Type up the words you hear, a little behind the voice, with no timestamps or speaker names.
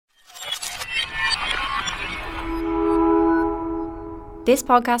This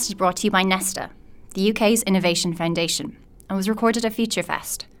podcast is brought to you by Nesta, the UK's Innovation Foundation, and was recorded at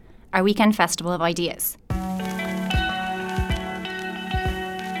FutureFest, our weekend festival of ideas.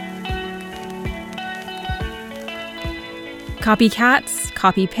 Copycats,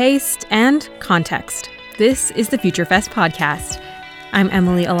 copy-paste, and context. This is the FutureFest podcast. I'm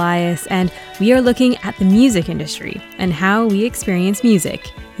Emily Elias, and we are looking at the music industry and how we experience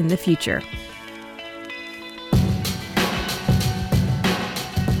music in the future.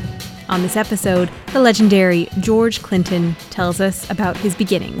 On this episode, the legendary George Clinton tells us about his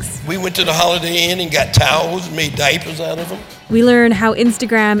beginnings. We went to the Holiday Inn and got towels and made diapers out of them. We learn how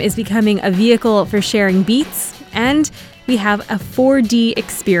Instagram is becoming a vehicle for sharing beats, and we have a 4D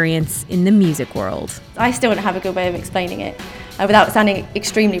experience in the music world. I still don't have a good way of explaining it without sounding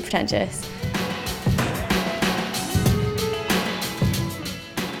extremely pretentious.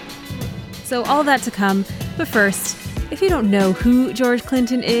 So all that to come, but first, if you don't know who George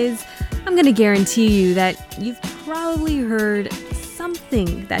Clinton is, I'm going to guarantee you that you've probably heard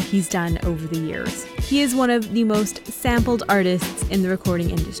something that he's done over the years. He is one of the most sampled artists in the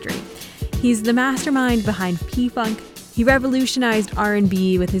recording industry. He's the mastermind behind P-Funk. He revolutionized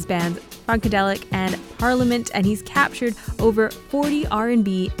R&B with his bands Funkadelic and Parliament, and he's captured over 40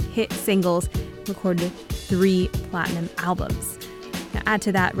 R&B hit singles, recorded 3 platinum albums. Now add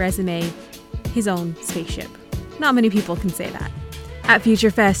to that resume his own spaceship. Not many people can say that. At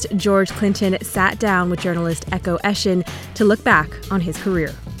FutureFest, George Clinton sat down with journalist Echo Eshin to look back on his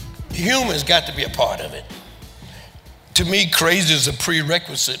career. Humor's got to be a part of it. To me, crazy is a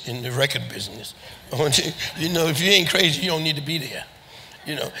prerequisite in the record business. You know, if you ain't crazy, you don't need to be there.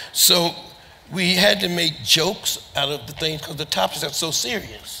 You know, so we had to make jokes out of the things because the topics are so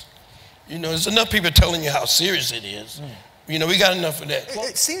serious. You know, there's enough people telling you how serious it is. You know, we got enough of that.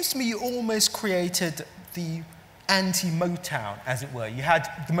 It seems to me you almost created the anti-Motown, as it were. You had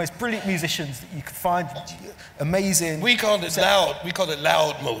the most brilliant musicians that you could find, amazing. We called it loud. We called it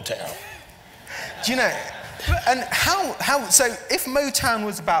loud Motown. Do you know? And how? So if Motown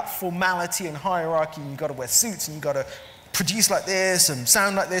was about formality and hierarchy, and you got to wear suits and you got to produce like this and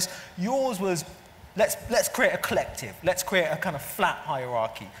sound like this, yours was let's create a collective. Let's create a kind of flat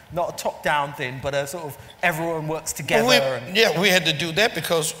hierarchy, not a top-down thing, but a sort of everyone works together. We had to do that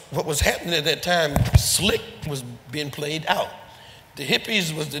because what was happening at that time, slick was being played out. The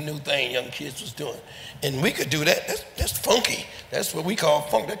hippies was the new thing young kids was doing, and we could do that. That's funky. That's what we call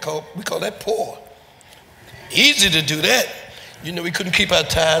funk. We call that poor. Easy to do that. You know, we couldn't keep our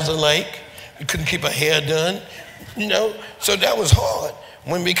ties alike. We couldn't keep our hair done. You know, so that was hard.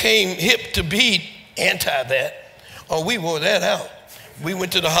 When we became hip to be anti that, we wore that out. We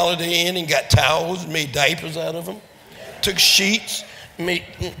went to the Holiday Inn and got towels, made diapers out of them, took sheets, made,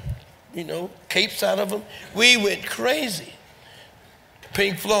 capes out of them. We went crazy.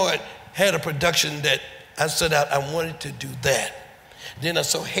 Pink Floyd had a production that I set out, I wanted to do that. Then I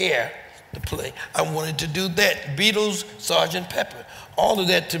saw Hair to play. I wanted to do that. Beatles, Sgt. Pepper. All of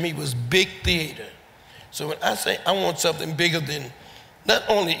that to me was big theater. So when I say I want something bigger than not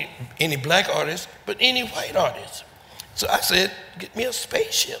only any black artist, but any white artist. So I said, get me a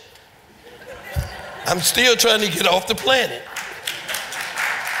spaceship. I'm still trying to get off the planet.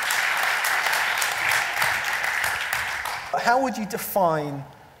 How would you define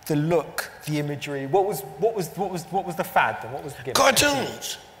the look, the imagery? What was the fad then? What was the gimmick?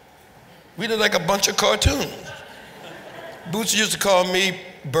 Cartoons. We did like a bunch of cartoons. Boots used to call me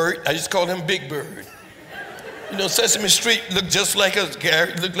Bert. I used to call him Big Bird. You know, Sesame Street looked just like us.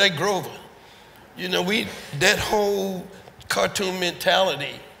 Gary looked like Grover. You know, that whole cartoon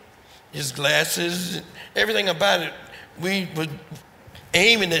mentality, his glasses, everything about it, we were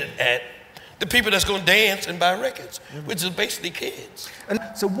aiming it at the people that's going to dance and buy records, which is basically kids. And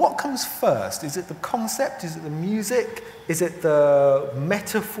so what comes first? Is it the concept? Is it the music? Is it the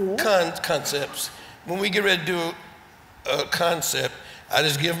metaphor? Concepts. When we get ready to do a concept, I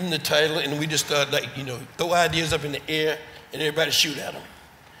just give them the title and we just start throw ideas up in the air and everybody shoot at them.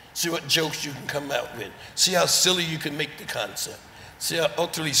 See what jokes you can come out with. See how silly you can make the concept. See how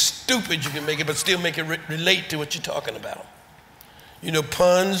utterly stupid you can make it, but still make it relate to what you're talking about. You know,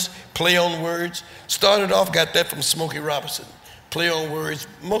 puns, play on words. Started off, got that from Smokey Robinson. Play on words,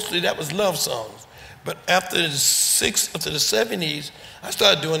 mostly that was love songs. But after the 70s, I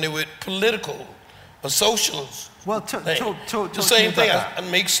started doing it with political or socials. Well, the same thing. I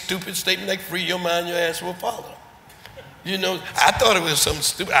make stupid statements like "free your mind, your ass will follow." You know, I thought it was something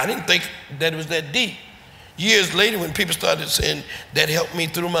stupid. I didn't think that it was that deep. Years later, when people started saying that helped me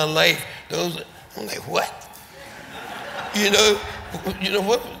through my life, I'm like, what? You know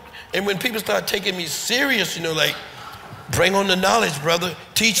what? And when people start taking me serious, like Bring on the knowledge, brother.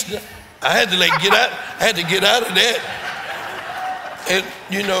 Teach them. I had to get out. I had to get out of that. And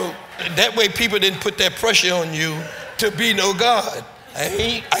you know, that way people didn't put that pressure on you to be no God.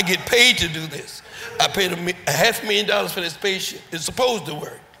 I get paid to do this. I paid $500,000 for this spaceship. It's supposed to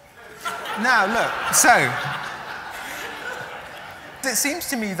work. Now look, so it seems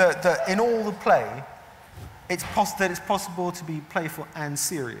to me that in all the play, it's possible to be playful and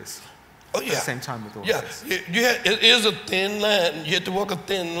serious. Oh, yeah. At the same time with all this. Yeah, it is a thin line. You have to walk a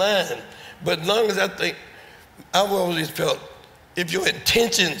thin line. But as long as I've always felt, if your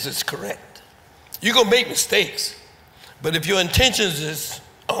intentions is correct, you're going to make mistakes. But if your intentions is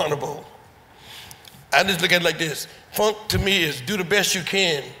honorable, I just look at it like this. Funk to me is do the best you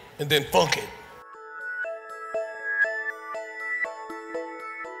can and then funk it.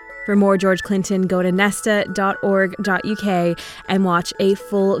 For more George Clinton, go to nesta.org.uk and watch a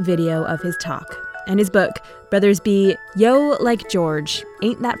full video of his talk. And his book, Brothers B, Yo Like George,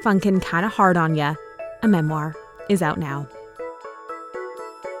 Ain't That Funkin' Kinda Hard on Ya, a memoir, is out now.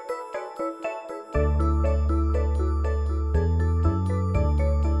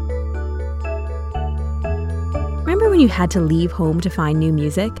 Remember when you had to leave home to find new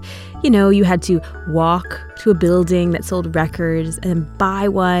music? You know, you had to walk to a building that sold records and then buy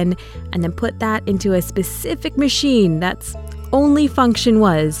one and then put that into a specific machine that's only function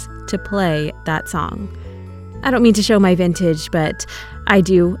was to play that song. I don't mean to show my vintage, but I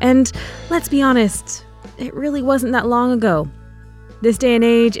do. And let's be honest, it really wasn't that long ago. This day and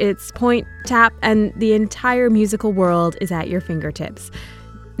age, it's point, tap, and the entire musical world is at your fingertips.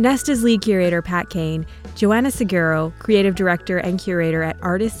 Nesta's lead curator, Pat Kane, Joanna Seguro, creative director and curator at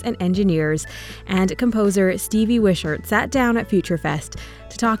Artists and Engineers, and composer Stevie Wishart sat down at FutureFest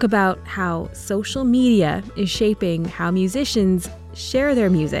to talk about how social media is shaping how musicians share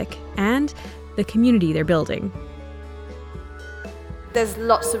their music and the community they're building. There's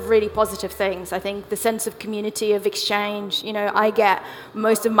lots of really positive things. I think the sense of community, of exchange, you know, I get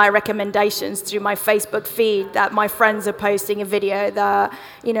most of my recommendations through my Facebook feed that my friends are posting a video that,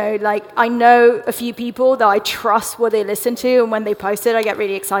 you know, like I know a few people that I trust what they listen to, and when they post it, I get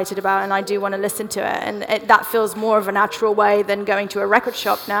really excited about it and I do want to listen to it. And that feels more of a natural way than going to a record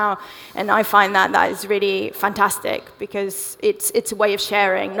shop now. And I find that is really fantastic because it's a way of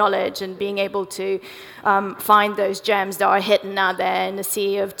sharing knowledge and being able to find those gems that are hidden out there in a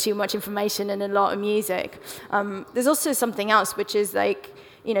sea of too much information and a lot of music. There's also something else, which is like,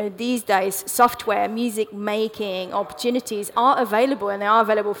 you know, these days, software, music making opportunities are available, and they are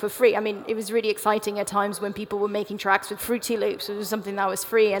available for free. I mean, it was really exciting at times when people were making tracks with Fruity Loops. It was something that was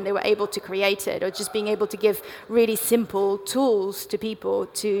free and they were able to create it, or just being able to give really simple tools to people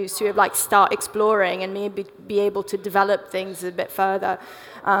to sort of like start exploring and maybe be able to develop things a bit further.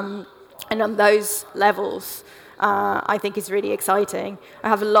 And on those levels, I think it's really exciting. I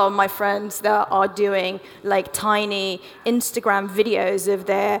have a lot of my friends that are doing like tiny Instagram videos of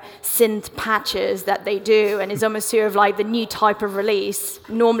their synth patches that they do, and it's almost sort of like the new type of release.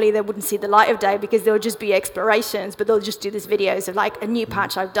 Normally they wouldn't see the light of day because they'll just be explorations, but they'll just do these videos of like a new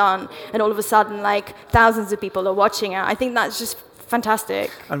patch I've done, and all of a sudden like thousands of people are watching it. I think that's just fantastic.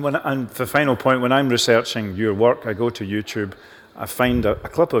 And for the final point, when I'm researching your work, I go to YouTube. I find a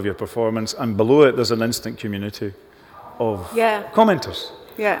clip of your performance, and below it there's an instant community of commenters.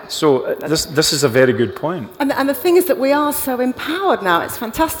 Yeah. So this is a very good point. And the thing is that we are so empowered now. It's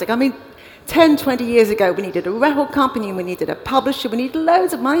fantastic. I mean, 10, 20 years ago, we needed a record company, we needed a publisher, we needed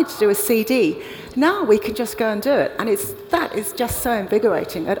loads of money to do a CD. Now we can just go and do it. And that is just so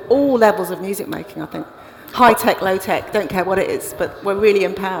invigorating at all levels of music making, I think. High tech, low tech, don't care what it is, but we're really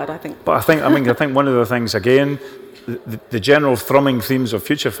empowered, I think. But I think one of the things, again, the general thrumming themes of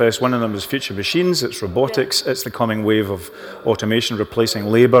FutureFest, one of them is future machines, it's robotics, it's the coming wave of automation replacing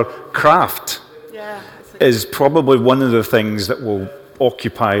labour. Craft is probably one of the things that will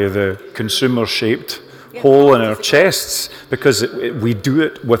occupy the consumer-shaped hole in our chests, because we do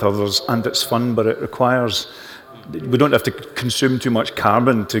it with others and it's fun, but it requires, we don't have to consume too much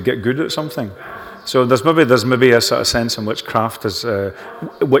carbon to get good at something. So there's maybe a sort of sense in which craft is,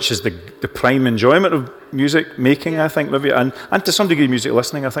 which is the prime enjoyment of music making, I think, maybe, and to some degree music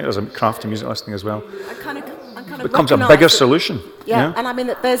listening. I think there's a craft to music listening as well. I kind of becomes a bigger solution. Yeah, and I mean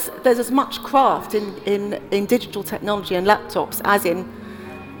that there's as much craft in digital technology and laptops as in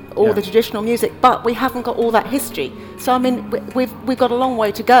all the traditional music, but we haven't got all that history. So I mean, we've got a long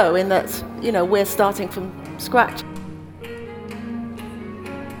way to go in that, you know, we're starting from scratch.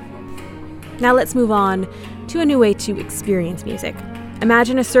 Now let's move on to a new way to experience music.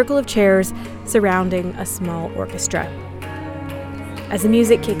 Imagine a circle of chairs surrounding a small orchestra. As the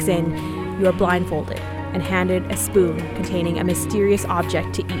music kicks in, you are blindfolded and handed a spoon containing a mysterious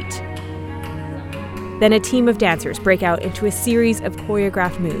object to eat. Then a team of dancers break out into a series of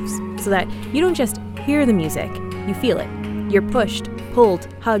choreographed moves so that you don't just hear the music, you feel it. You're pushed, pulled,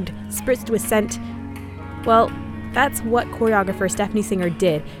 hugged, spritzed with scent. Well, that's what choreographer Stephanie Singer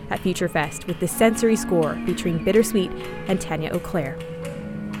did at Future Fest with the sensory score featuring Bittersweet and Tanya O'Clair.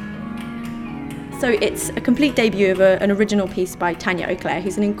 So it's a complete debut of an original piece by Tanya O'Clair,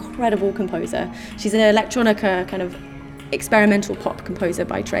 who's an incredible composer. She's an electronica kind of experimental pop composer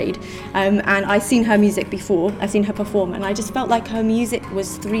by trade, and I've seen her music before. I've seen her perform, and I just felt like her music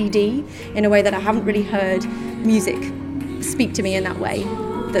was 3D in a way that I haven't really heard music speak to me in that way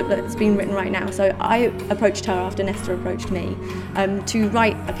that's been written right now. So I approached her after Nesta approached me to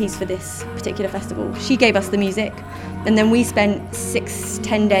write a piece for this particular festival. She gave us the music, and then we spent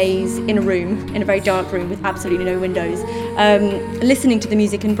 6-10 days in a room, in a very dark room with absolutely no windows, listening to the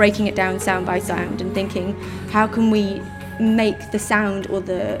music and breaking it down sound by sound and thinking, how can we make the sound or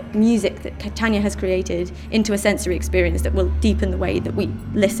the music that Tanya has created into a sensory experience that will deepen the way that we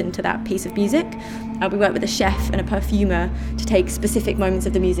listen to that piece of music. We worked with a chef and a perfumer to take specific moments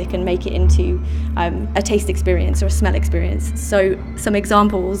of the music and make it into a taste experience or a smell experience. So some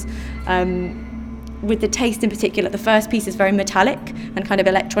examples, with the taste in particular, the first piece is very metallic and kind of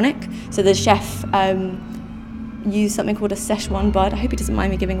electronic. So the chef use something called a Szechuan bud. I hope he doesn't mind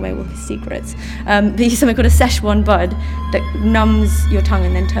me giving away all his secrets. They use something called a Szechuan bud that numbs your tongue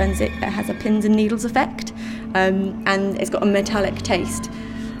and then turns it. It has a pins and needles effect, and it's got a metallic taste,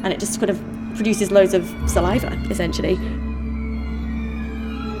 and it just kind of produces loads of saliva, essentially.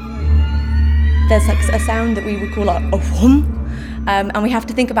 There's like a sound that we would call a hum, and we have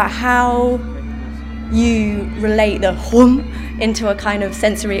to think about how you relate the hum into a kind of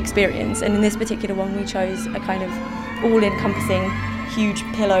sensory experience. And in this particular one, we chose a kind of all-encompassing, huge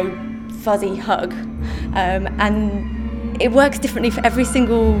pillow, fuzzy hug. And it works differently for every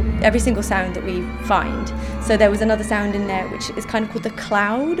single sound that we find. So there was another sound in there which is kind of called the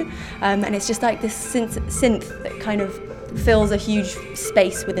cloud, and it's just like this synth that kind of fills a huge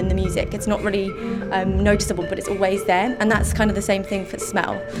space within the music. It's not really noticeable, but it's always there, and that's kind of the same thing for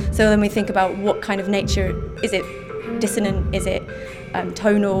smell. So then we think about what kind of nature, is it dissonant, is it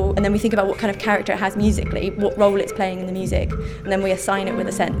tonal, and then we think about what kind of character it has musically, what role it's playing in the music, and then we assign it with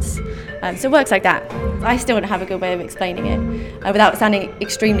a sense. So it works like that. I still don't have a good way of explaining it without sounding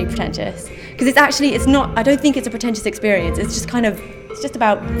extremely pretentious, because it's not, I don't think it's a pretentious experience. It's just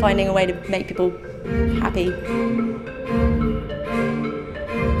about finding a way to make people happy.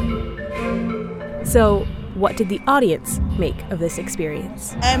 So, what did the audience make of this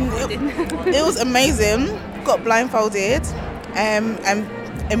experience? It was amazing. Got blindfolded and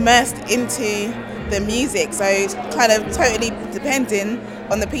immersed into the music. So it's kind of totally depending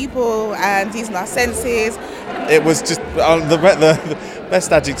on the people and using our senses. It was just the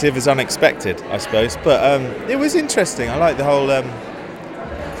best adjective is unexpected, I suppose. But it was interesting. I like the whole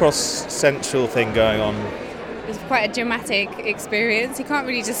cross-sensual thing going on. It was quite a dramatic experience. You can't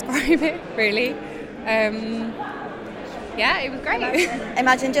really describe it, really. Yeah, it was great.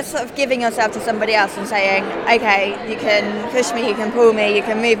 Imagine just sort of giving yourself to somebody else and saying, okay, you can push me, you can pull me, you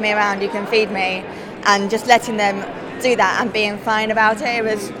can move me around, you can feed me, and just letting them do that and being fine about it.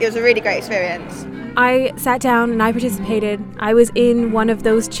 It was a really great experience. I sat down and I participated. I was in one of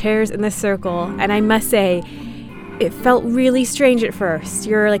those chairs in the circle, and I must say, it felt really strange at first.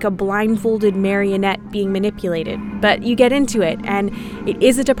 You're like a blindfolded marionette being manipulated, but you get into it, and it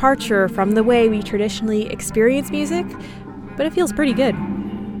is a departure from the way we traditionally experience music, but it feels pretty good.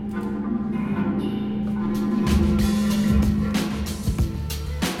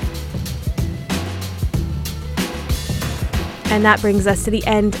 And that brings us to the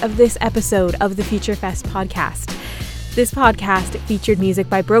end of this episode of the Future Fest podcast. This podcast featured music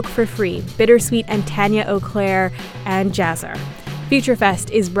by Broke for Free, Bittersweet and Tanya O'Clair, and Jazzer. Future Fest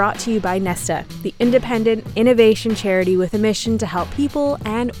is brought to you by Nesta, the independent innovation charity with a mission to help people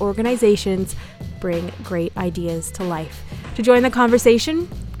and organizations bring great ideas to life. To join the conversation,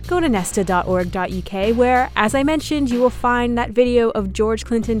 go to nesta.org.uk, where, as I mentioned, you will find that video of George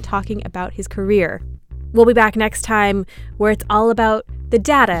Clinton talking about his career. We'll be back next time, where it's all about the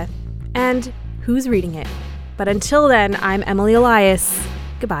data and who's reading it. But until then, I'm Emily Elias.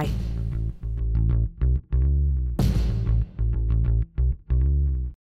 Goodbye.